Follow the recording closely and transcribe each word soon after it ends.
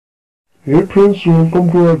Hey friends,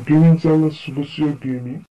 welcome to our gaming channel Subod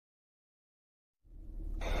Gaming.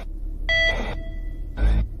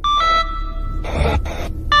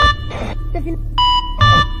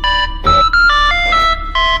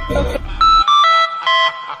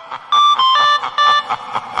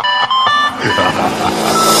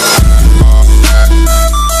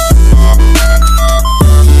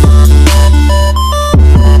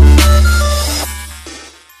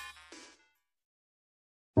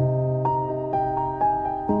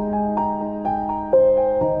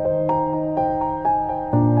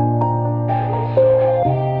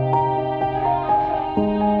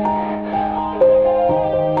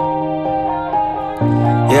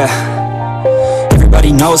 Yeah,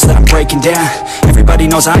 everybody knows that I'm breaking down. Everybody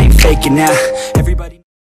knows I ain't faking now. Everybody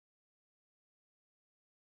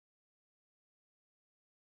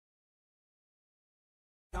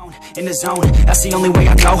in the zone, that's the only way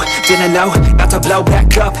I know. Feeling low, about to blow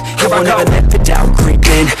back up. I won't ever let the doubt creep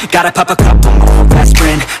in. Gotta pop a couple more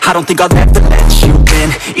aspirin. I don't think I'll ever let you in.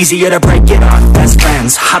 Easier to break it off best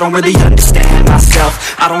friends. I don't really understand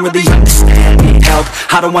myself. I don't really understand, need help.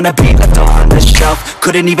 I don't wanna be left on the shelf.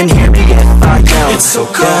 Couldn't even hear me if I yelled. It's so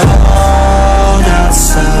cold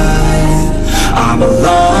outside, I'm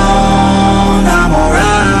alone, I'm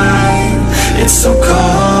alright. It's so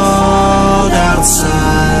cold outside,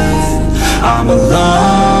 I'm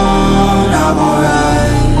alone, I'm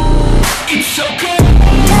alright. It's so cold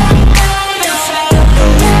outside,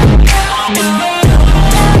 I'm alone,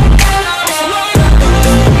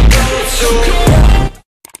 it's so cold.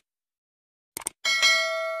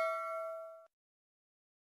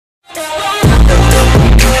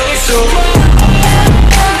 It's so cold.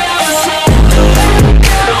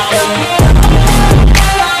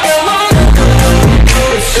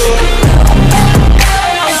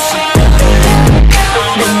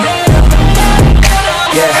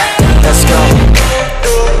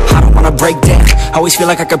 Break down, always feel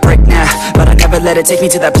like I could break now, but I never let it take me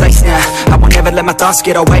to that place now. I won't ever let my thoughts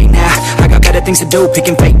get away now. I got better things to do,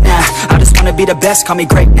 picking fate now. I just wanna be the best, call me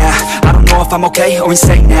great now. I don't know if I'm okay or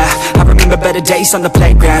insane now. I remember better days on the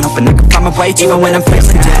playground, hoping I can find my way even when I'm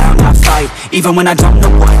feeling down. I fight, even when I don't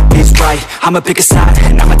know what is right. I'ma pick a side,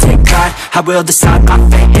 and I'ma take pride. I will decide my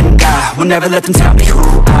fate, and I will never let them tell me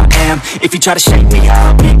who I am. If you try to shake me,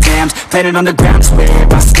 I'll be damned. Planet on the ground is where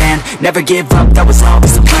I stand. Never give up, that was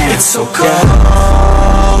always the plan. It's so cold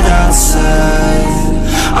outside,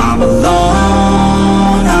 I'm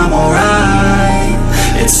alone, I'm alright.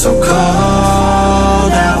 It's so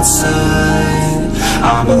cold outside,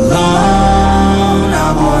 I'm alone,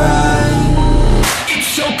 I'm alright. It's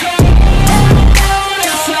so cold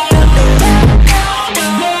outside, I'm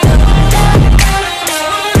alone,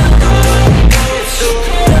 it's so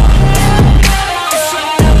cold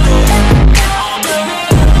outside, I'm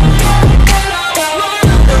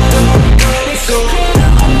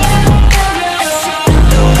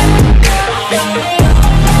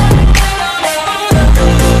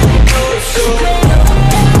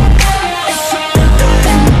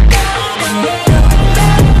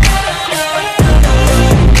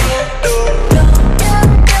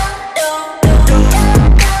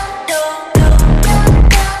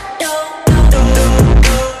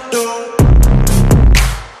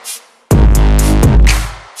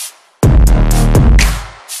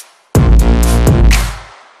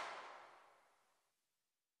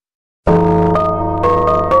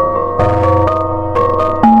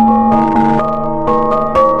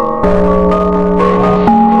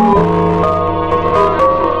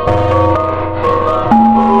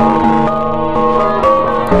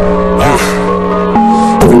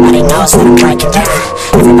that I'm breaking down.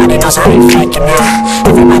 Everybody knows I ain't faking now.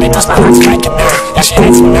 Everybody knows my heart's breaking now. Yeah, she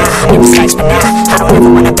hates me now, I made mistakes but now I don't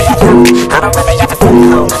ever wanna be alone. I don't really ever feel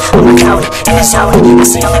at home. On my own, in the zone,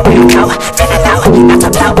 that's the only way I go. Feeling low, not to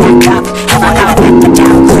blow back up. I won't ever let the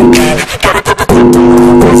doubt creep in. Gotta pop a couple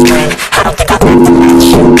more aspirin. I don't think I'll ever let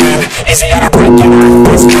you in. Easier to break it off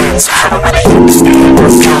best friends. I don't really understand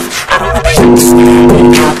myself. I don't really understand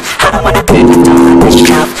need help. I don't wanna be left on the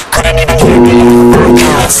shelf. Couldn't even hear me if I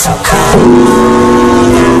yelled. It's so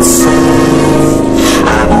cold outside,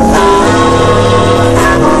 I'm alone,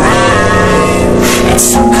 I'm alright. It's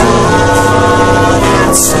so cold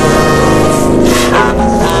outside, I'm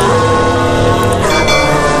alone, I'm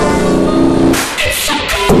alright. It's so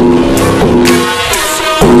cold outside,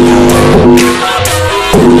 I'm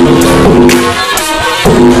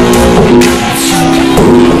alone.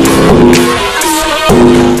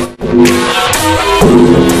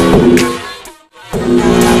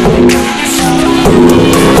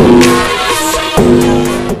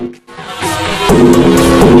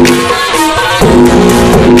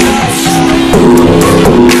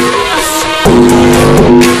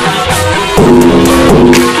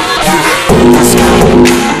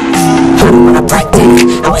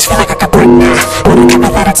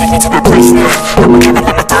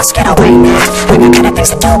 get away now. I got better things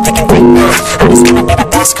to do, picking fate now. I just wanna be the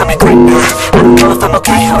best, call me great now. I don't know if I'm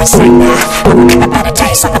okay or insane now. I remember better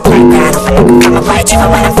days on the playground, hoping I can find my way even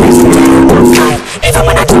when I'm facing down. I'll fight, even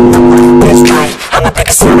when I don't know what is right. I'ma pick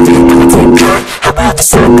a side, I'ma take pride. I will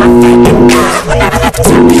decide my fate and I will never let them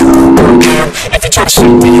tell me who I am. If you try to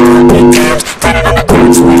shake me, I'll be damned. Planet on the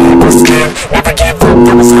ground's where I stand. Never give up,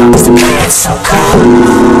 that was always the plan. It's so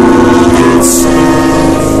cold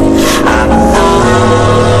outside, I'm alone,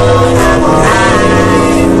 I'm alright.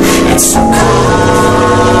 It's so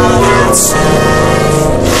cold outside,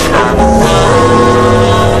 I'm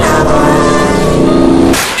alone, I'm alright.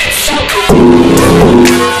 It's so cold.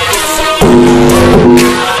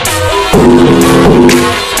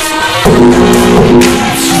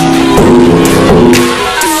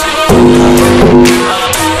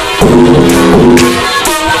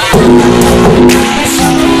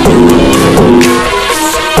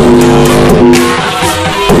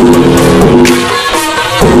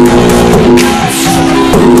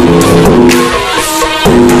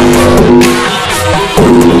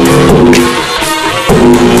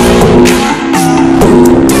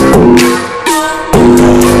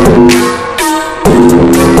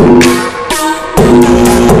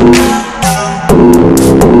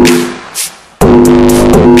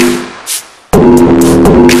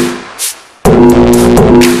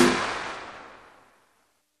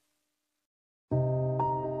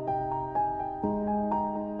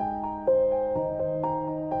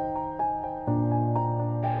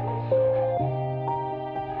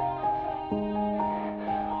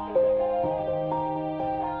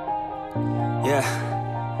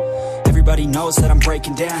 Everybody knows that I'm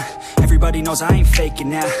breaking down. Everybody knows I ain't faking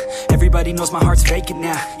now. Everybody knows my heart's vacant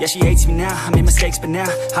now. Yeah, she hates me now, I made mistakes but now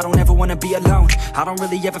I don't ever wanna be alone. I don't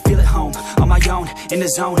really ever feel at home. On my own, in the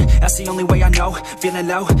zone, that's the only way I know. Feeling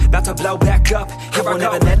low, about to blow back up. Here I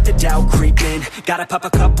never let the doubt creep in. Gotta pop a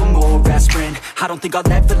couple more aspirin. I don't think I'll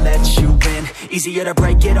ever let you in. Easier to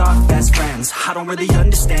break it off best friends. I don't really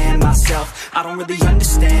understand myself. I don't really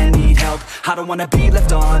understand, need help. I don't wanna be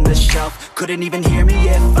left on the shelf. Couldn't even hear me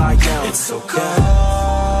if I yelled. It's so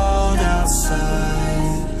cold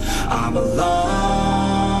outside, I'm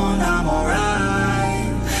alone, I'm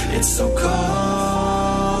alright. It's so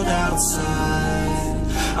cold outside,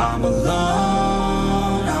 I'm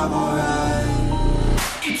alone, I'm alright.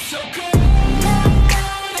 It's so cold.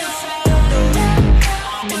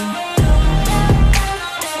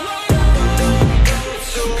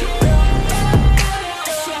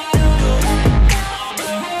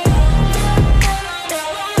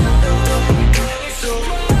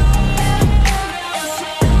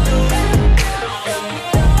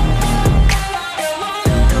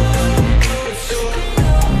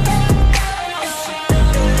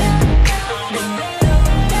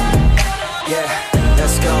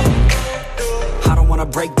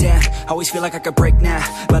 Break down, always feel like I could break now,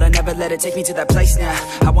 but I never let it take me to that place now.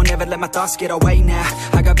 I won't ever let my thoughts get away now.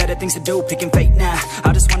 I got better things to do, picking fate now.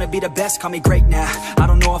 I just wanna be the best, call me great now. I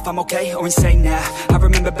don't know if I'm okay or insane now. I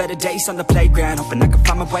remember better days on the playground, hoping I can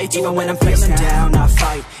find my way even when I'm feeling down. I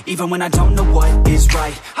fight, even when I don't know what is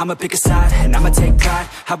right. I'ma pick a side and I'ma take pride.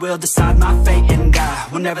 I will decide my fate and I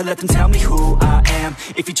will never let them tell me who I am.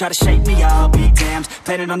 If you try to shake me, I'll be damned.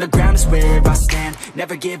 Planet on the ground is where I stand.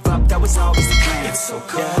 Never give up, that was always the plan. It's so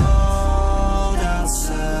cold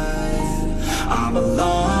outside, I'm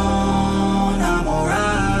alone, I'm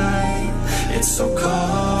alright. It's so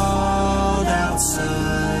cold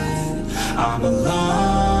outside, I'm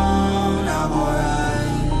alone, I'm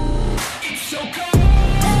alright. It's so cold.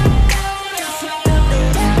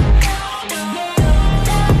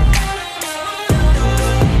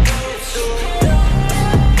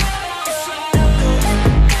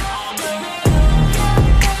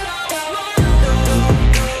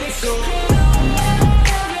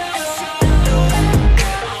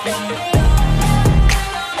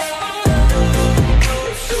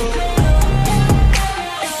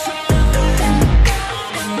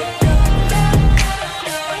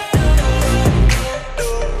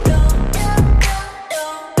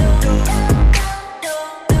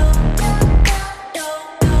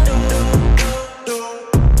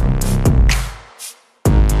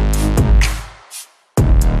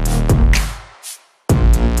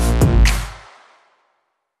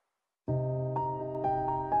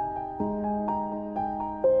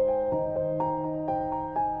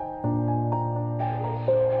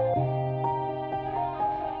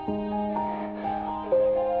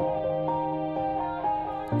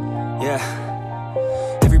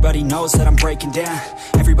 Everybody knows that I'm breaking down.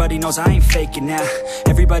 Everybody knows I ain't faking now.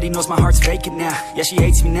 Everybody knows my heart's vacant now. Yeah, she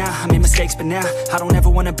hates me now, I made mistakes but now I don't ever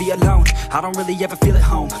wanna be alone. I don't really ever feel at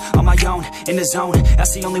home. On my own, in the zone,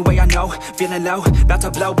 that's the only way I know. Feeling low, about to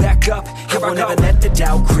blow back up. Here I won't ever let the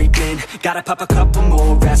doubt creep in. Gotta pop a couple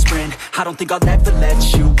more aspirin. I don't think I'll ever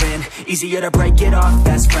let you in. Easier to break it off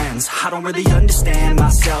best friends. I don't really understand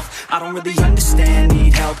myself. I don't really understand,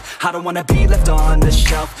 need help. I don't wanna be left on the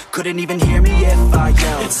shelf. Couldn't even hear me if I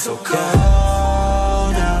yelled. It's so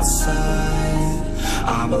cold outside,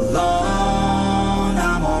 I'm alone,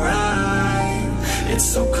 I'm alright. It's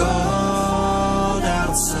so cold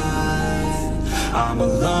outside, I'm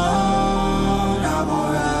alone.